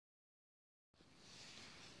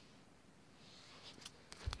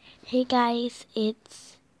Hey guys,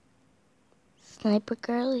 it's Sniper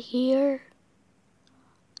Girl here,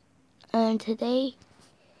 and today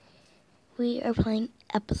we are playing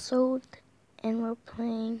episode, and we're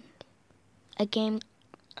playing a game,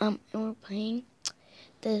 and we're playing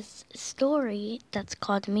this story that's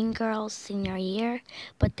called Mean Girls Senior Year,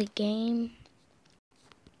 but the game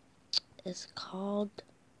is called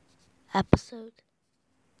Episode.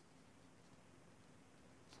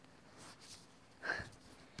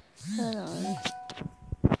 Hold on.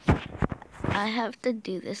 I have to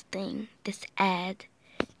do this ad,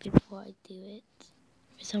 before I do it.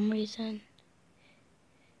 For some reason,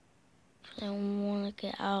 I don't want to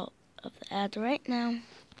get out of the ad right now.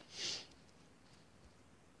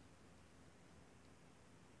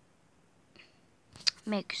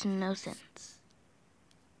 Makes no sense.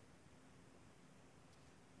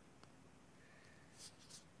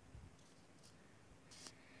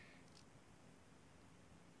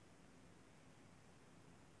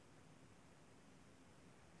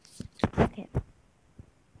 Okay.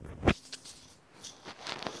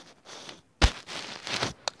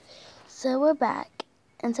 So we're back,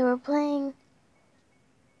 and so we're playing.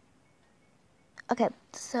 Okay,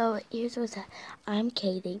 so here's what's that. I'm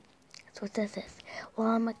Katie. That's what this is.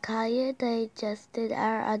 While Micaiah digested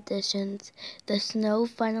our auditions, the snow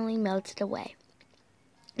finally melted away.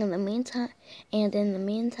 In the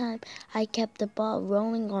meantime, I kept the ball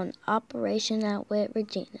rolling on Operation Outwit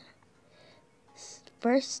Regina.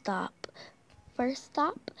 First stop,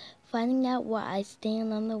 finding out where I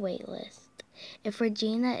stand on the wait list. If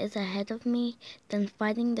Regina is ahead of me, then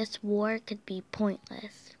fighting this war could be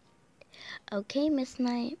pointless. Okay, Miss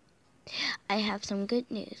Knight, I have some good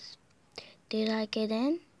news. Did I get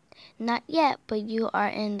in? Not yet, but you are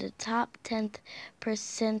in the top 10th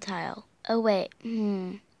percentile. Oh wait,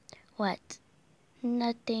 what?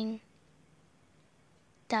 Nothing.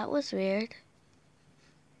 That was weird.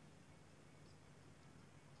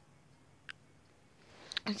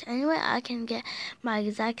 Is there any way I can get my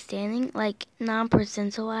exact standing, like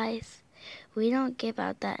non-percentile-wise? We don't give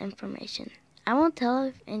out that information. I won't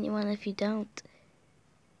tell anyone if you don't.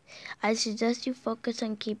 I suggest you focus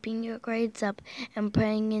on keeping your grades up and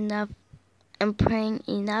praying enough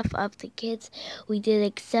of the kids we did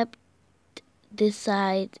accept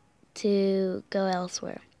decide to go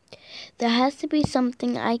elsewhere. There has to be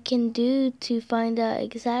something I can do to find out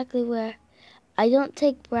exactly where. I don't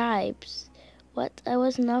take bribes. What? I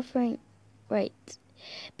wasn't offering. Right.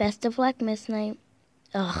 Best of luck, Miss Knight.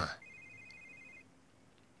 Ugh.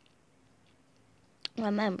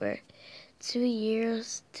 Remember, 2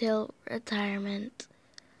 years till retirement.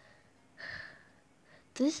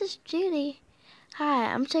 This is Judy.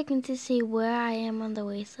 Hi, I'm checking to see where I am on the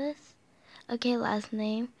wait list. Okay, last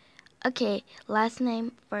name. Okay, last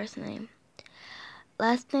name, first name.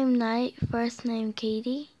 Last name Knight, first name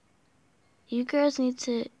Katie. You girls need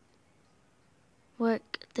to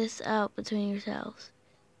work this out between yourselves.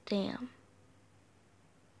 Damn.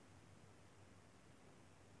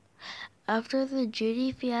 After the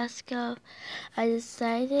Judy fiasco, I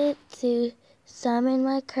decided to summon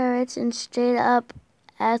my courage and straight up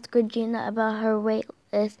ask Regina about her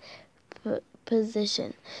waitlist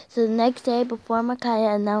position. So the next day, before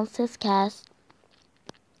Micaiah announced his cast,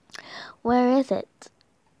 where is it?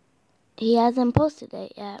 He hasn't posted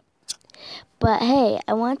it yet. But hey,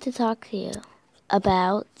 I want to talk to you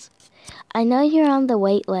about. I know you're on the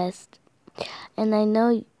wait list, and I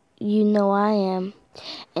know you know I am.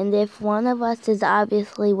 And if one of us is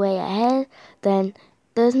obviously way ahead, then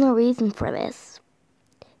there's no reason for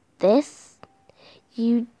this.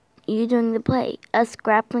 You doing the play, us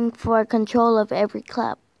grappling for control of every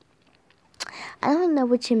club. I don't know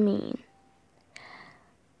what you mean.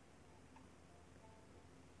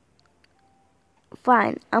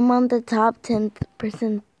 Fine, I'm on the top 10th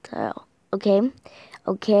percentile, okay?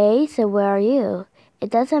 Okay, so where are you?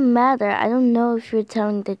 It doesn't matter, I don't know if you're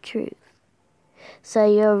telling the truth. So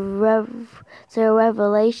your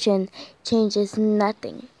revelation changes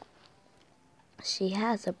nothing. She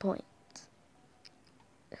has a point.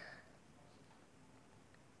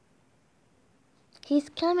 He's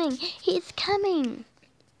coming! He's coming!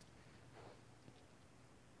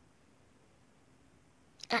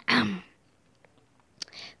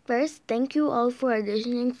 First, thank you all for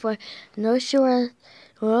auditioning for North Shore.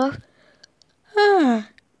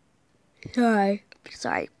 Sorry.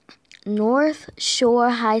 North Shore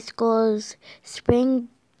High School's spring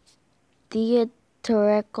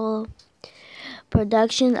theatrical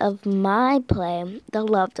production of my play, The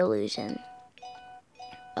Love Delusion.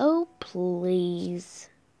 Oh, please.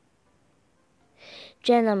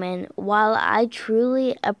 Gentlemen, while I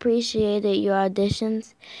truly appreciated your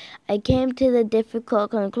auditions, I came to the difficult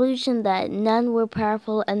conclusion that none were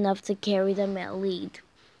powerful enough to carry the male lead.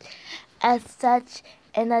 As such,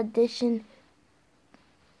 in addition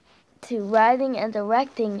to writing and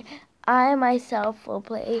directing, I myself will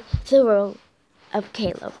play the role of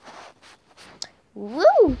Caleb.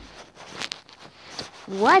 Woo!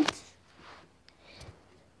 What?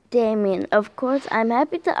 Damien, of course, I'm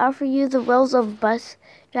happy to offer you the roles of bus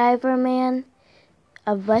driver, man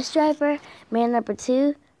number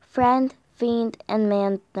 2, friend, fiend, and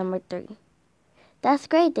man number 3. That's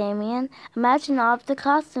great, Damien. Imagine all of the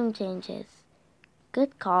costume changes.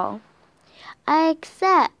 Good call. I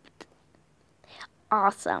accept.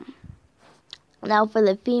 Awesome. Now for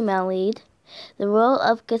the female lead. The role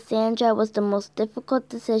of Cassandra was the most difficult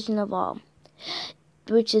decision of all,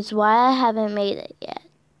 which is why I haven't made it yet.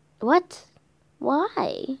 What?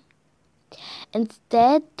 Why?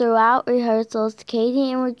 Instead, throughout rehearsals,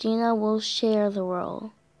 Katie and Regina will share the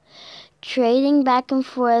role, trading back and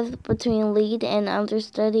forth between lead and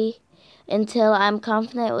understudy until I'm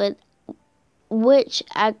confident with which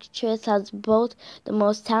actress has both the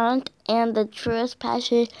most talent and the truest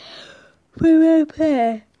passion for my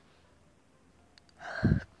play.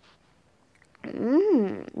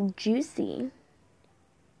 Juicy.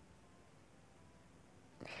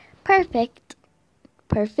 Perfect.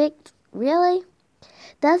 Perfect? Really?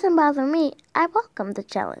 Doesn't bother me. I welcome the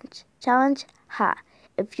challenge. Challenge? Ha.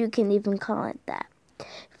 If you can even call it that.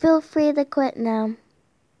 Feel free to quit now.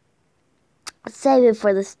 Save it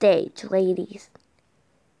for the stage, ladies.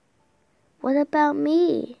 What about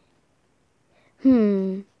me?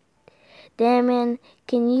 Damien,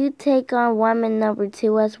 can you take on woman number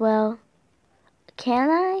 2 as well?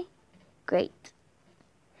 Can I? Great.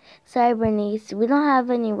 Sorry, Bernice, we don't have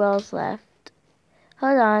any roles left.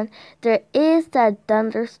 Hold on, there is that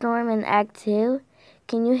thunderstorm in Act 2.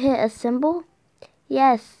 Can you hit a cymbal?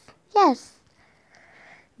 Yes.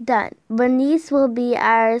 Done. Bernice will be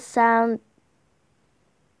our sound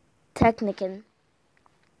technician.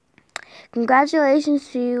 Congratulations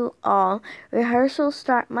to you all. Rehearsals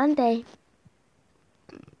start Monday.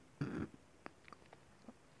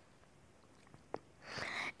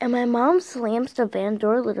 And my mom slams the van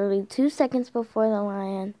door literally 2 seconds before the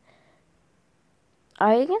lion.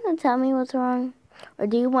 Are you going to tell me what's wrong? Or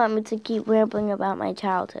do you want me to keep rambling about my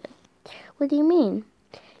childhood? What do you mean?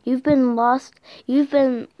 You've been lost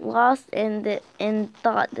in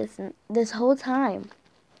thought this whole time.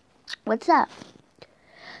 What's up?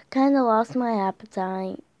 Kinda lost my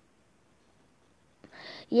appetite.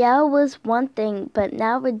 Yeah, it was one thing, but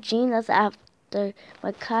now Regina's after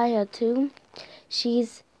Micaiah too.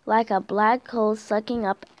 She's like a black hole sucking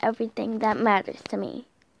up everything that matters to me.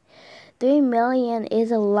 $3 million is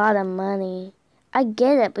a lot of money. I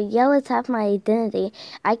get it, but Yella's half my identity.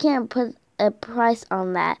 I can't put a price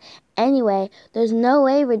on that. Anyway, there's no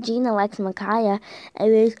way Regina likes Micaiah,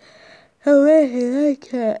 and there's no way he likes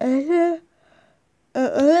her.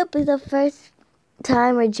 It'll be the first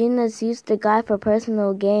time Regina's used the guy for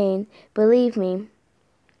personal gain. Believe me.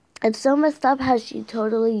 It's so messed up how she's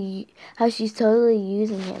totally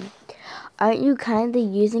using him. Aren't you kinda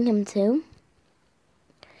using him too?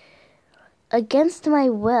 Against my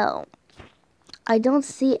will. I don't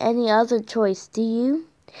see any other choice, do you?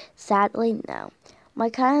 Sadly, no.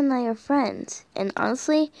 Micaiah and I are friends, and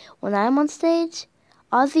honestly, when I'm on stage,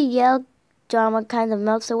 all the Yale drama kind of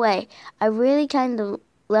melts away. I really kind of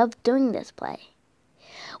love doing this play.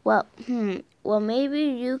 Well, maybe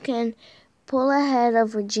you can pull ahead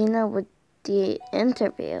of Regina with the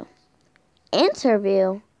interview.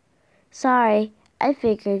 Interview? Sorry, I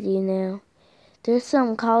figured you knew. There's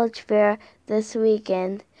some college fair this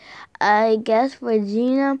weekend. I guess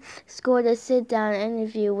Regina scored a sit-down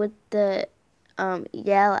interview with the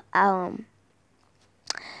Yale alum.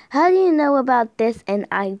 How do you know about this and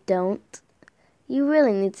I don't? You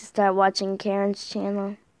really need to start watching Karen's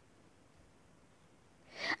channel.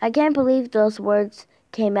 I can't believe those words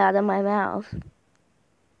came out of my mouth.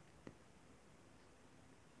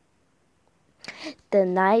 The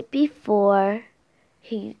night before,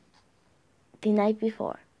 he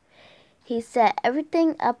set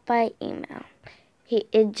everything up by email.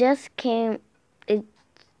 It's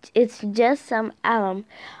just some alum.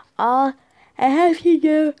 All I have to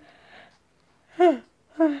do, I'm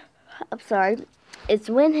sorry, is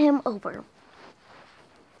win him over.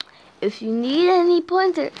 If you need any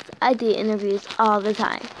pointers, I do interviews all the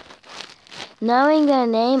time. Knowing their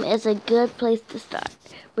name is a good place to start.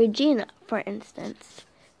 Regina, for instance.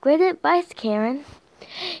 Great advice, Karen.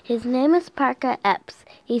 His name is Parker Epps.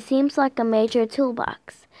 He seems like a major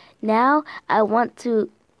toolbox. Now I want to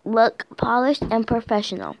look polished and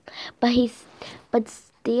professional, but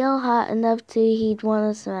still hot enough to he'd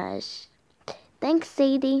want to smash. Thanks,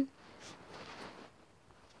 Sadie.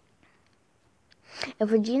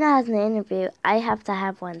 If Regina has an interview, I have to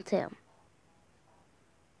have one too.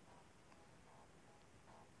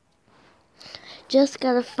 Just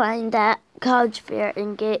gotta find that college fair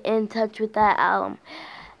and get in touch with that alum.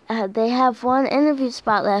 They have one interview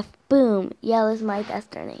spot left. Boom, Yale is my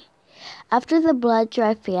destiny. After the blood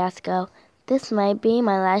drive fiasco, this might be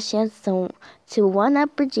my last chance to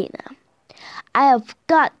one-up Regina. I have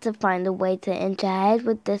got to find a way to inch ahead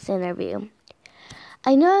with this interview.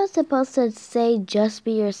 I know I was supposed to say just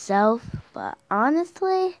be yourself, but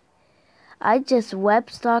honestly, I just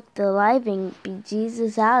web-stalked the living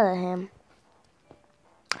bejesus out of him.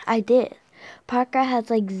 I did. Parker has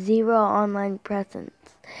like 0 online presence.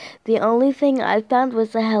 The only thing I found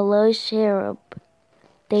was a Hello Cherub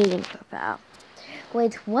dating profile.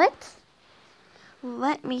 Wait, what?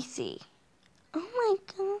 Let me see. Oh my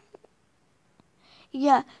god.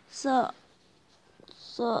 Yeah, so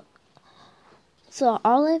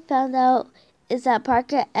all I found out is that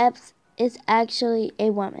Parker Epps is actually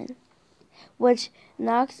a woman, which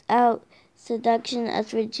knocks out seduction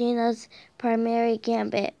as Regina's primary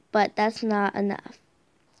gambit, but that's not enough.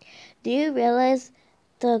 Do you realize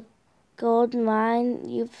the gold mine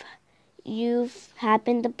you've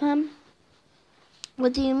happened upon?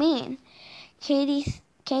 What do you mean? Katie,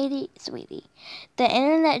 sweetie, the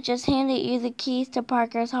internet just handed you the keys to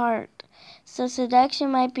Parker's heart. So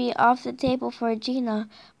seduction might be off the table for Regina,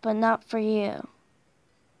 but not for you.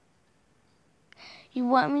 You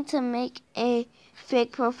want me to make a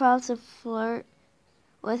fake profile to flirt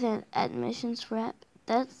with an admissions rep?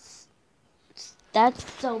 That's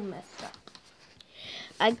so messed up.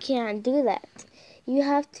 I can't do that. You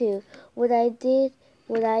have to. What did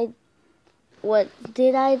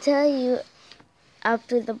I tell you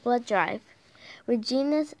after the blood drive?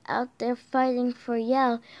 Regina's out there fighting for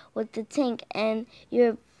Yale with the tank, and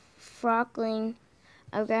you're frogging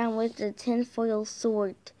around with the tinfoil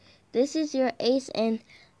sword. This is your ace in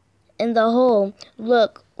the hole.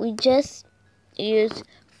 Look, we just used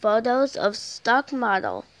photos of stock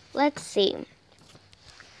model. Let's see.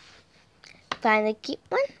 Find a cute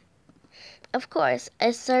one? Of course,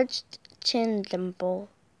 I searched chin dimple.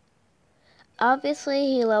 Obviously,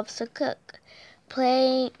 he loves to cook.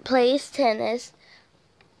 Plays tennis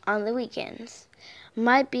on the weekends.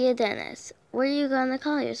 Might be a dentist. What are you gonna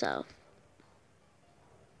call yourself?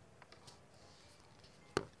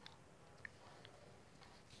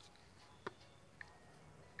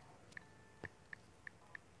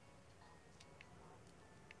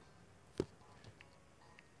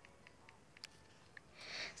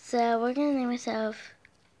 So we're gonna name ourselves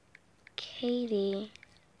Katie.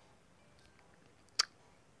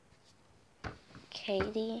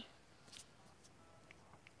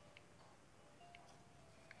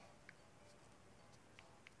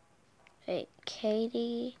 Wait,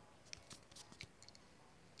 Katie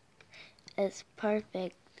is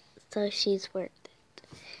perfect, so she's worth it.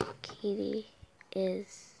 Katie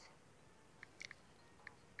is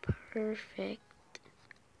perfect.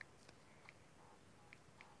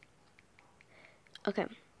 Okay.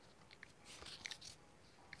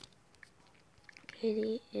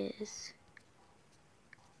 Katie is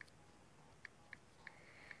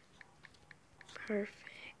perfect.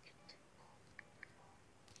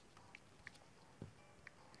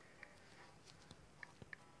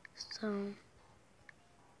 So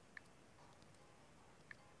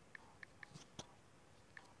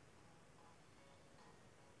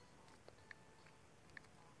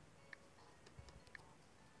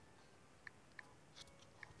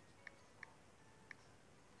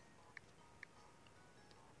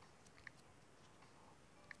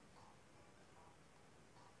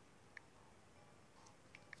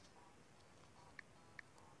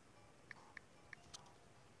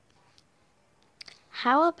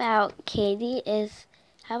how about Katie is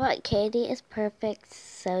perfect,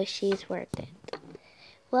 so she's worth it.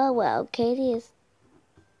 Well, Katie is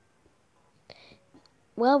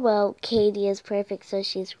perfect, so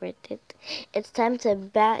she's worth it. It's time to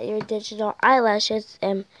bat your digital eyelashes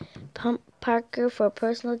and pump Parker for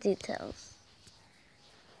personal details.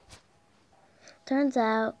 Turns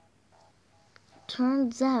out,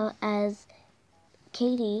 as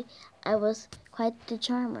Katie, I was quite the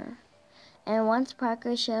charmer. And once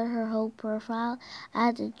Parker shared her whole profile, I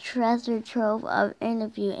had a treasure trove of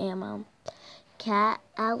interview ammo. Cat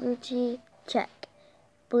allergy, check.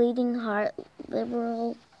 Bleeding heart,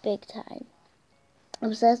 liberal, big time.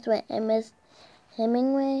 Obsessed with Ernest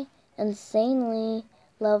Hemingway, insanely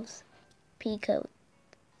loves peacoat.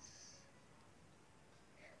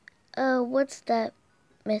 Oh, what's that,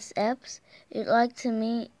 Miss Epps? You'd like to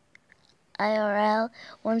meet IRL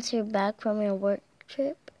once you're back from your work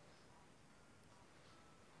trip?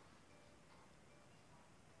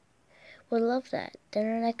 Would love that.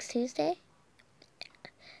 Dinner next Tuesday?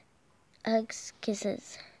 Hugs,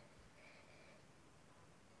 kisses.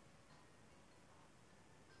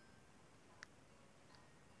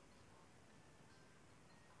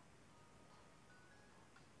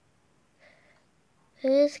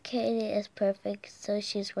 Whose Katie is perfect, so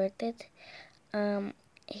she's worth it?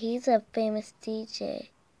 He's a famous DJ.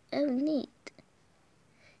 Oh, neat.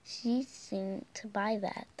 She seemed to buy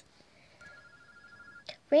that.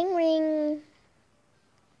 Ring, ring.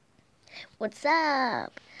 What's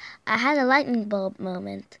up? I had a lightning bulb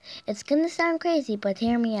moment. It's gonna sound crazy, but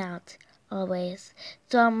hear me out. Always.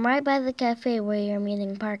 So I'm right by the cafe where you're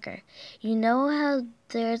meeting Parker. You know how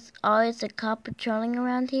there's always a cop patrolling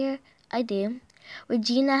around here? I do.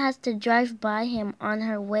 Regina has to drive by him on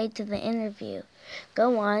her way to the interview.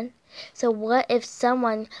 Go on. So what if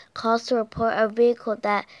someone calls to report a vehicle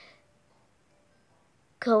that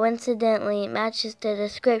coincidentally matches the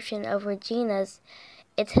description of Regina's?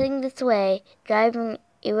 It's heading this way, driving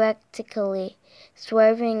erratically,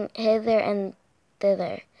 swerving hither and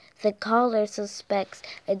thither. The caller suspects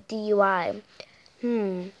a DUI.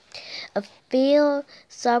 A field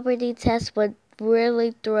sobriety test would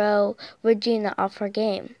really throw Regina off her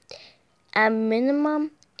game. At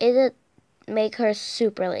minimum, it'd make her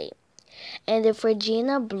super late. And if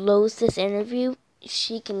Regina blows this interview,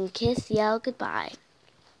 she can kiss Yale goodbye.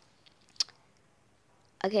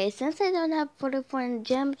 Okay, since I don't have 44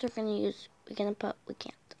 gems,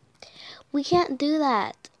 we can't do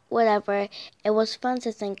that. Whatever, it was fun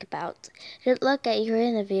to think about. Good luck at your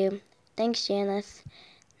interview. Thanks, Janice.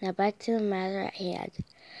 Now back to the matter at hand.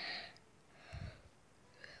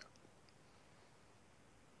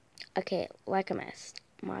 Okay, like a mess.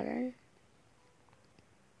 Modern.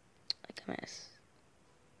 Like a mess.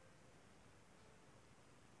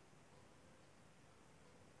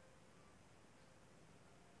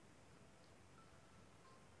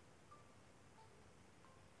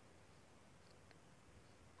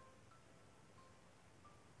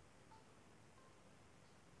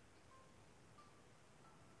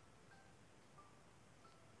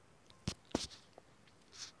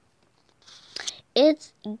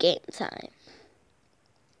 It's game time.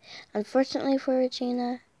 Unfortunately for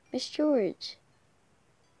Regina, Miss George.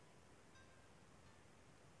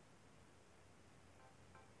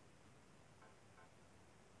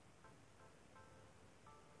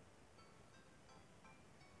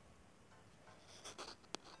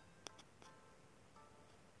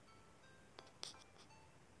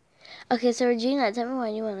 Okay, so Regina, tell me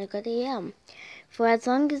when you want to go to Yale. For as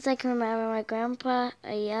long as I can remember, my grandpa,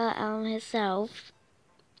 Yale Allen himself,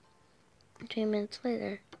 2 minutes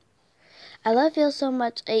later. I love Yale so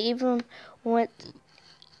much, I even went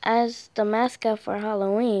as the mascot for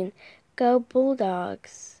Halloween. Go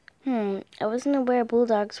Bulldogs. I wasn't aware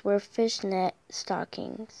Bulldogs were fishnet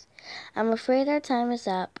stockings. I'm afraid our time is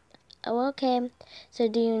up. Oh, okay. So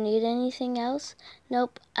do you need anything else?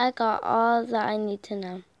 Nope, I got all that I need to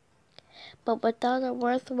know. But without a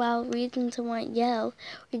worthwhile reason to want Yale,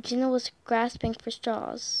 Regina was grasping for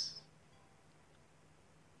straws.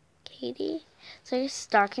 Katie? So you're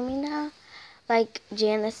stalking me now? Like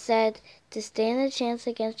Janice said, to stand a chance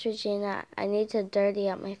against Regina, I need to dirty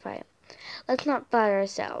up my fight. Let's not flatter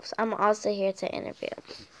ourselves. I'm also here to interview.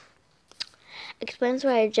 Explains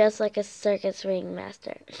why I dress like a circus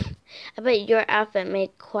ringmaster. I bet your outfit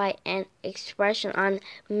made quite an expression on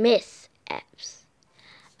Miss Epps.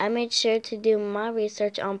 I made sure to do my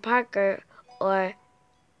research on Parker, or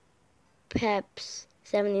Peps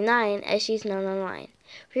 79, as she's known online.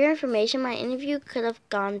 For your information, my interview could have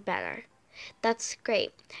gone better. That's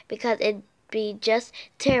great, because it'd be just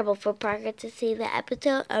terrible for Parker to see the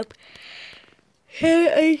episode of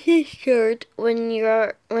Hey, I T-shirt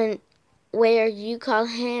where you call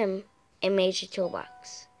him a major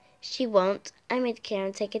toolbox. She won't. I made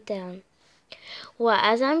Karen take it down. Well,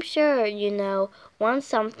 as I'm sure you know, once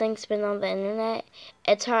something's been on the internet,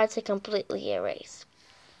 it's hard to completely erase.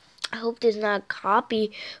 I hope there's not a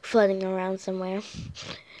copy floating around somewhere.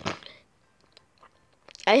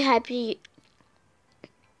 I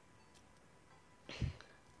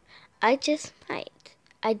just might.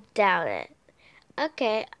 I doubt it.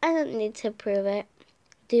 Okay, I don't need to prove it,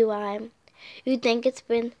 do I? You think it's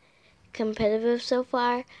been competitive so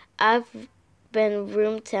far? I've been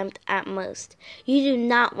room temp at most. You do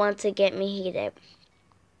not want to get me heated.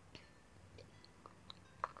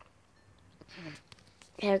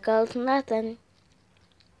 Here goes nothing.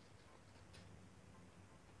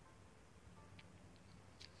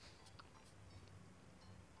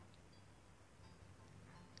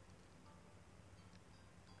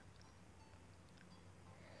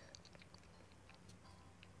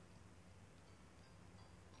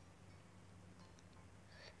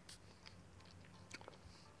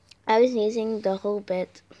 I was using the whole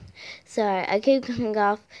bit. Sorry, I keep going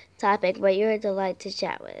off topic, but you're a delight to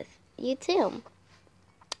chat with. You too.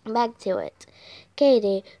 Back to it.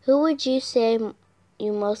 Katie, who would you say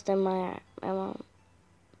you most admire? My mom.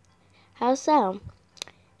 How so?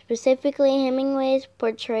 Specifically, Hemingway's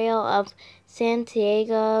portrayal of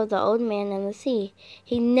Santiago, the old man in the sea.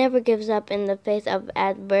 He never gives up in the face of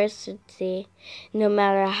adversity, no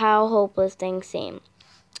matter how hopeless things seem.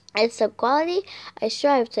 It's a quality I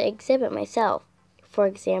strive to exhibit myself. For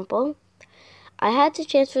example, I had to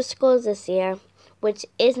transfer schools this year, which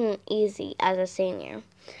isn't easy as a senior,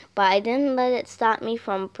 but I didn't let it stop me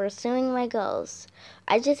from pursuing my goals.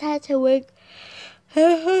 I just had to work.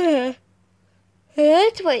 That's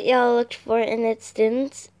what y'all looked for in its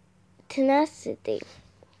students: tenacity.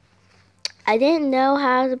 I didn't know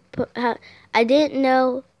how to put. I didn't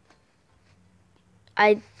know.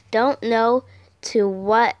 I don't know to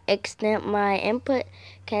what extent my input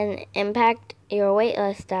can impact your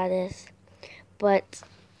waitlist status, but,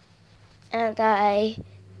 and I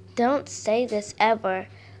don't say this ever,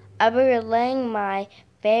 I'll be relaying my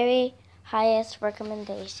very highest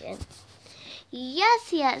recommendation.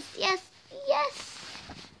 Yes, yes, yes, yes.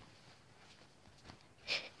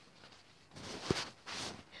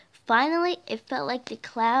 Finally, it felt like the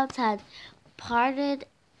clouds had parted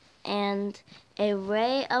and a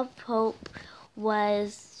ray of hope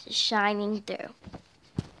was shining through.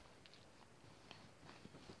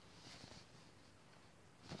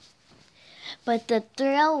 But the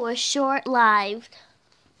thrill was short-lived.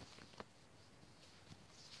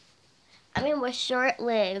 Was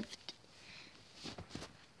short-lived.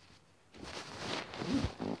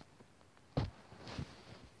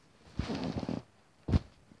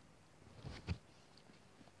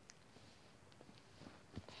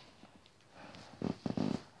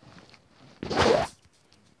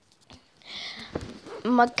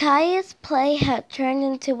 Micaiah's play had turned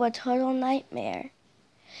into a total nightmare.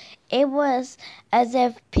 It was as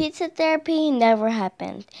if pizza therapy never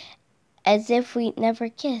happened, as if we'd never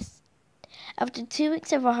kissed. After 2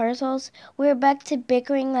 weeks of rehearsals, we were back to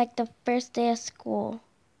bickering like the first day of school.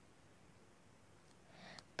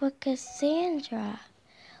 But Cassandra,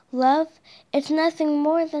 love, it's nothing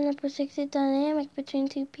more than a protected dynamic between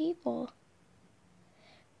two people.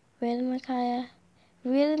 Really, Micaiah?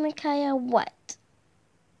 Really, Micaiah, what?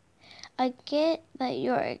 I get that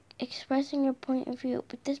you're expressing your point of view,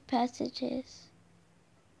 but this passage is...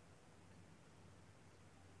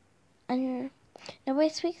 Nobody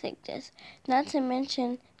speaks like this, not to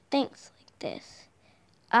mention thinks like this.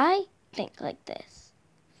 I think like this.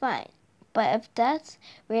 Fine. But if that's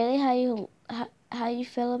really how you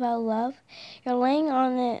feel about love, you're laying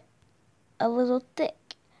on it a little thick.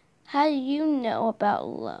 How do you know about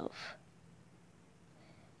love?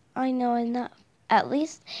 I know enough. At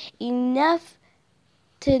least enough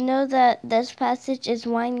to know that this passage is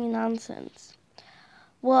whiny nonsense.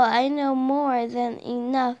 Well, I know more than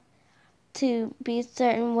enough to be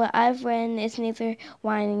certain what I've written is neither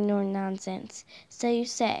whining nor nonsense. So you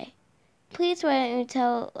say. Please, why don't you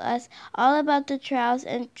tell us all about the trials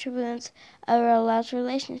and tribulations of our last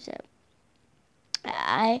relationship?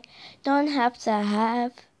 I don't have to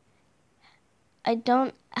have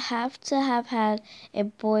had a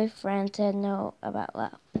boyfriend to know about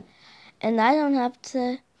love. And I don't have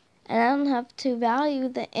to value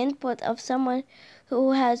the input of someone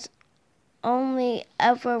who has only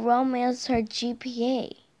ever romanced her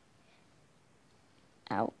GPA.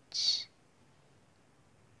 Ouch.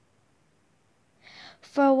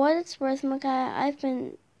 For what it's worth, Micaiah, I've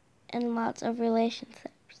been in lots of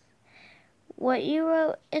relationships. What you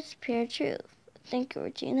wrote is pure truth. Thank you,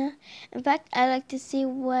 Regina. In fact, I'd like to see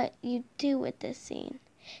what you do with this scene.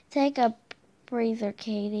 Take a breather,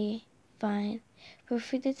 Katie. Fine. Feel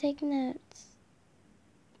free to take notes.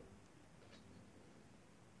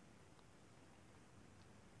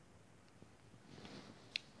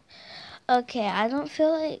 Okay, I don't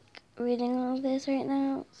feel like reading all this right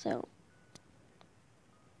now, so...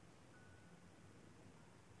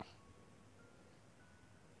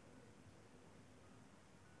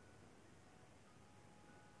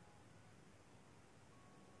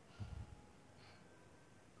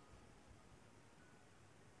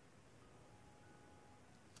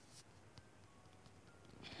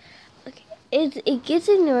 Okay, it gets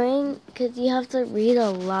annoying because you have to read a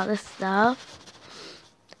lot of stuff.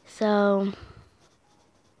 So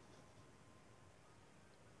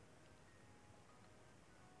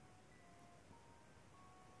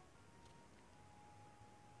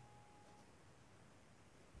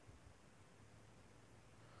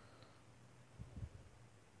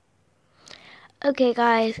okay,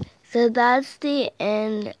 guys, so that's the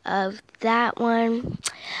end of that one.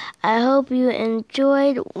 I hope you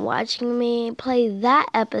enjoyed watching me play that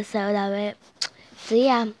episode of it. So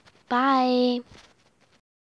yeah, bye.